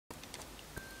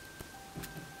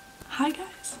Hi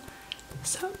guys.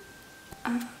 So,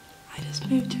 I just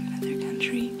moved to another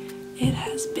country. It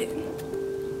has been...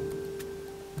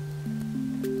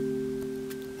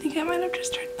 I think I might have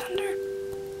just heard thunder.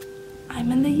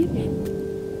 I'm in the UK.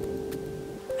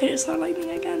 I just saw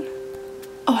lightning again.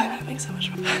 Oh, I'm having so much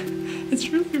fun. It's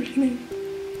really raining.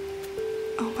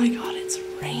 Oh my god, it's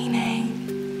raining.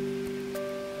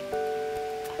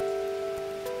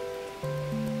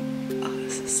 Oh,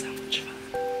 this is so much fun.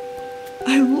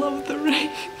 I love the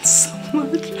rain so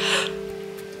much.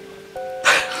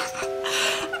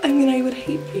 I mean, I would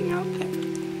hate being out there,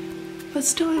 but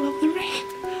still I love the rain.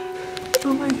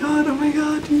 Oh my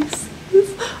god, do you see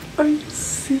this? Are you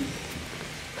serious?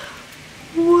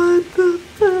 What the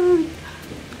fuck?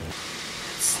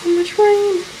 It's so much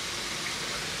rain.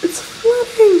 It's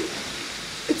flooding.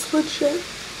 It's legit.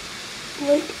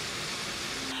 Like,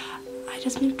 I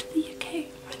just moved to the UK.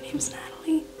 My name's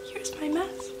Natalie. Here's my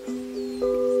mess.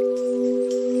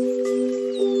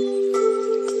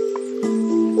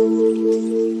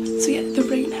 So yeah, the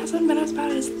rain hasn't been as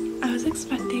bad as I was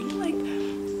expecting. Like,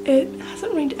 it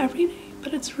hasn't rained every day,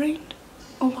 but it's rained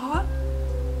a lot.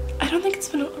 I don't think it's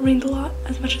been rained a lot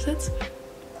as much as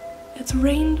it's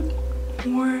rained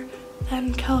more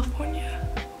than California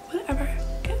would ever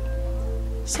get.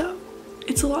 So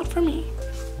it's a lot for me.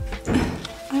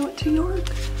 I went to York.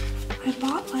 I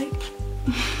bought like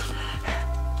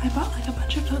a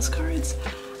bunch of postcards.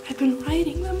 I've been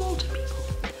writing them all to people,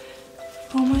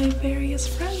 all my various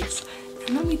friends,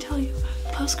 and let me tell you,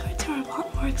 postcards are a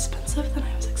lot more expensive than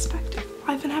I was expecting.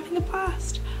 I've been having a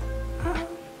blast.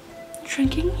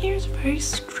 Drinking here is very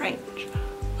strange.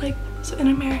 Like, so in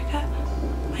America,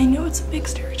 I know it's a big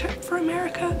stereotype for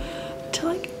America to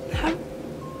like have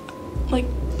like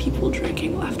people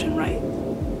drinking left and right,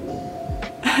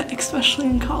 especially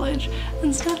in college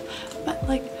and stuff, but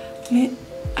like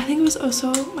I think it was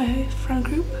also my friend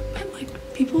group, but like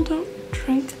people don't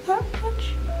drink that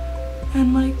much,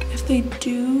 and like if they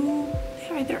do, they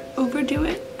either overdo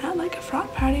it at like a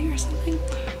frat party or something,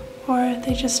 or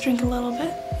they just drink a little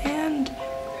bit and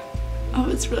oh,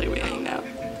 it's really raining now,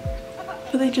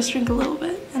 but they just drink a little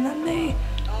bit and then they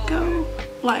go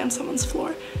lie on someone's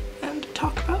floor and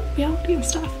talk about reality and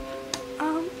stuff,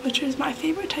 which is my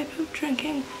favorite type of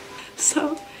drinking.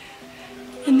 So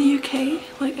in the UK,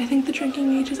 like, I think the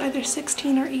drinking age is either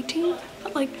 16 or 18,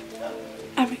 but like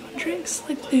everyone drinks.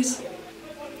 Like, there's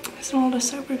a lot of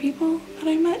sober people that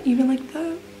I met, even like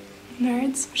the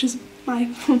nerds, which is my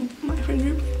friend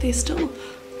group. They still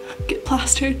get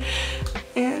plastered,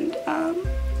 and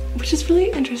which is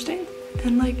really interesting.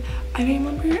 And like, I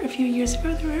remember a few years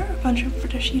ago there were a bunch of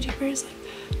British YouTubers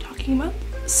like talking about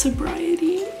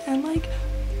sobriety and like,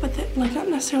 but like not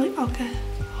necessarily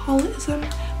alcoholism,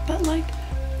 but like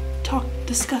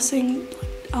discussing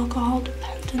like alcohol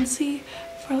dependency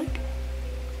for like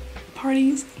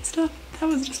parties and stuff. That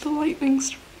was just a lightning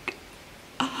strike.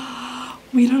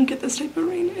 We don't get this type of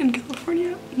rain in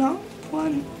California, not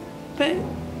one bit.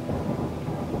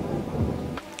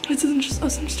 It's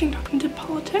interesting talking to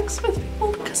politics with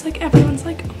people, because like everyone's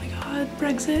like, oh my god,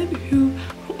 Brexit,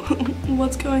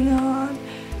 what's going on?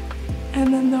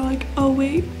 And then they're like, oh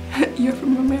wait, you're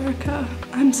from America,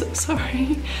 I'm so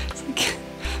sorry. It's like,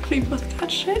 we both got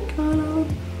shit going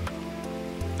on.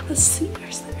 Let's see,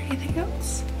 is there anything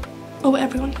else? Oh,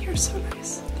 everyone here is so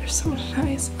nice. They're so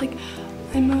nice. Like,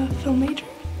 I'm a film major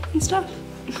and stuff.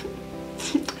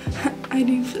 I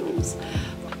do films,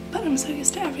 but I'm so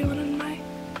used to everyone in my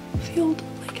field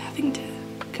like having to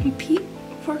compete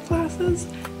for classes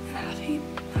and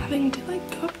having to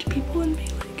like go up to people and be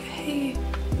like, hey,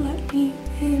 let me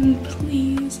in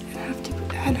please,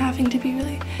 and having to be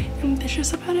really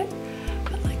ambitious about it.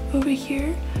 But like over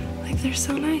here, like they're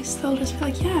so nice, they'll just be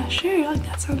like, yeah, sure, like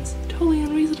that sounds totally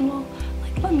unreasonable,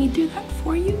 like let me do that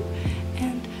for you.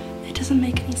 And it doesn't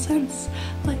make any sense.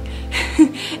 Like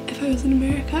if I was in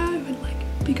America, I would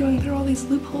like be going through all these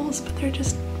loopholes, but they're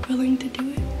just willing to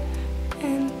do it.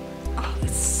 And oh,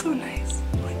 it's so nice.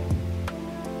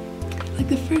 Like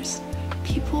the first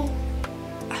people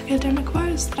academic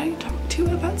wise that I talked to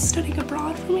about studying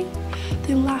abroad for me,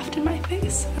 they laughed in my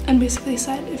face and basically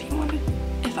said if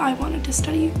I wanted to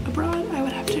study abroad, I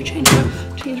would have to change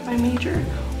my major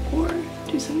or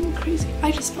do something crazy.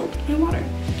 I just spilled my water.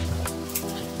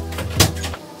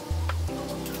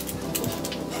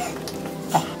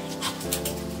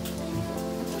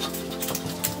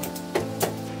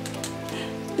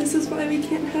 This is why we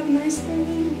can't have nice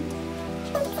things.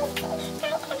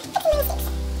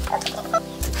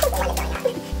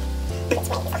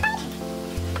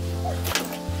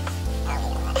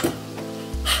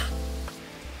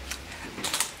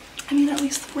 I mean, at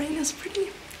least the rain is pretty.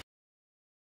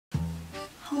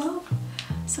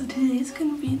 Today's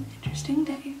gonna be an interesting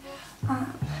day.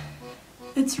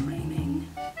 It's raining.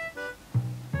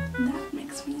 That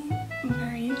makes me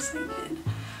very excited,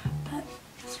 but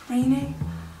it's raining.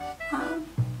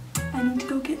 I need to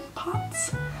go get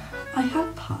pots. I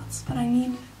have pots, but I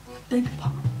need a big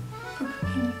pot for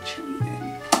cooking chili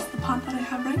in. The pot that I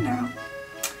have right now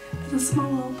is a small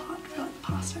little pot for like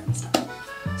pasta and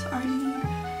stuff. So I need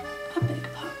a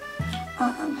big pot.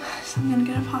 So I'm gonna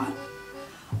get a pot.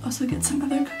 Also get some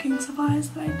other cooking supplies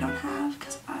that I don't have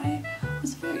because I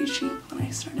was very cheap when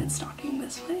I started stocking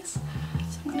this place.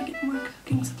 So I'm gonna get more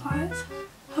cooking supplies.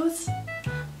 Oh,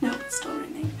 no, it's still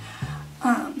raining.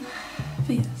 But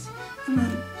yes, and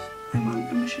then I'm on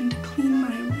a mission to clean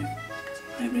my room because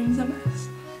my room's a mess.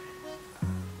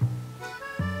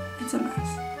 It's a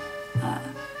mess.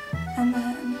 And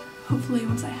then hopefully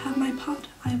once I have my pot,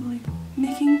 I will be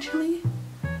making chili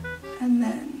and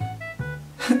then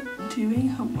doing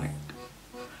homework.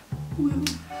 Woo.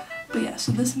 But yeah,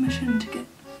 so this mission to get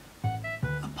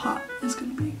a pot is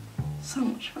gonna be so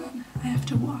much fun. I have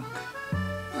to walk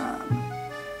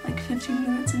like 15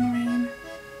 minutes in the rain,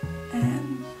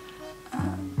 and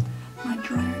my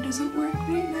dryer doesn't work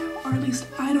right now, or at least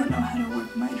I don't know how to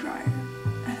work my dryer.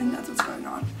 I think that's what's going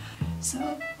on. So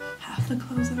half the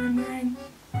clothes that I'm wearing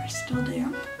are still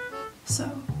damp, so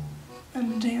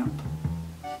I'm damp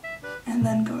and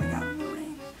then going out in the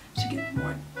rain to get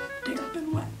more damp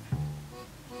and wet.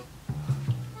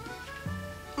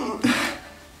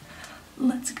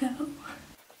 Let's go.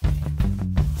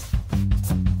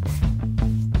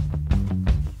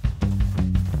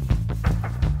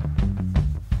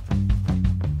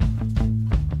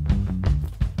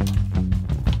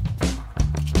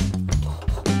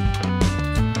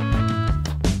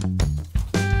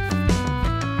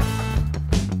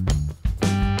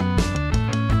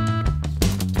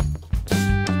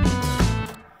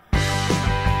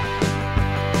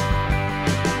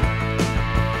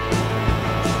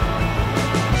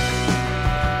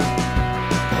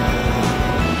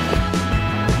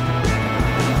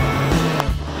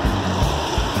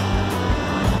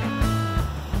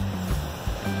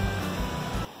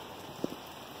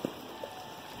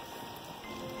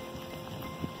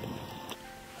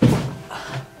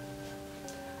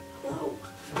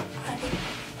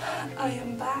 I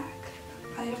am back.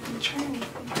 I have returned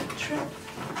from my trip.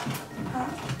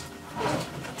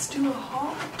 Let's do a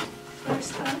haul.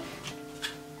 First up,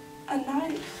 a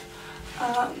knife.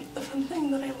 The fun thing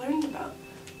that I learned about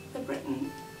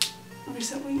Britain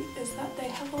recently is that they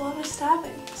have a lot of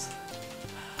stabbings.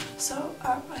 So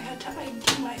I had to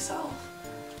ID myself.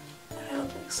 And I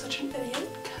looked like such an idiot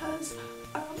because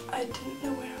I didn't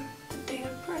know where the date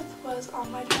of birth was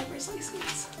on my driver's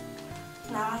license.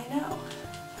 Now I know.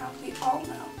 Now we all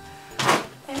know.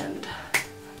 And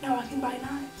now I can buy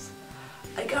knives.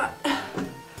 I got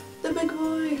the big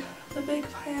boy, the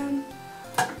big pan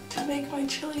to make my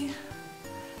chili.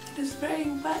 It is very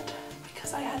wet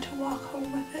because I had to walk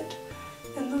home with it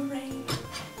in the rain.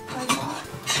 I got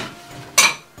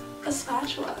a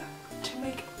spatula to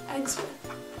make eggs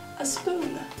with, a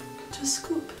spoon to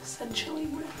scoop said chili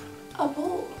with, a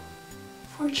bowl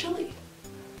for chili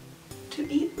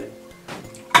to eat with,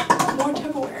 more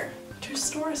Tupperware to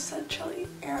store said chili,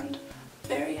 and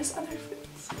various other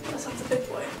foods. This one's a big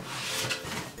boy.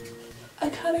 A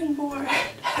cutting board,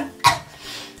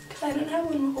 because I didn't have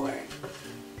one before.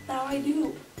 Now I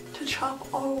do, to chop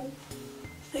all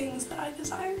things that I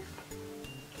desire.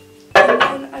 And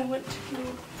then I went to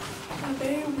a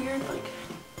very weird, like,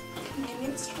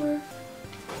 convenience store,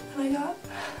 and I got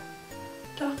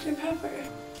Dr. Pepper.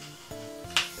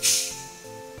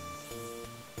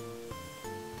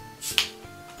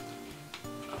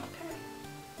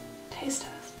 Taste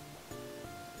test.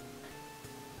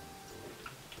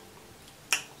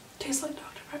 Tastes like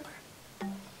Dr. Pepper.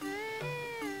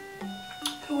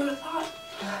 Who would have thought?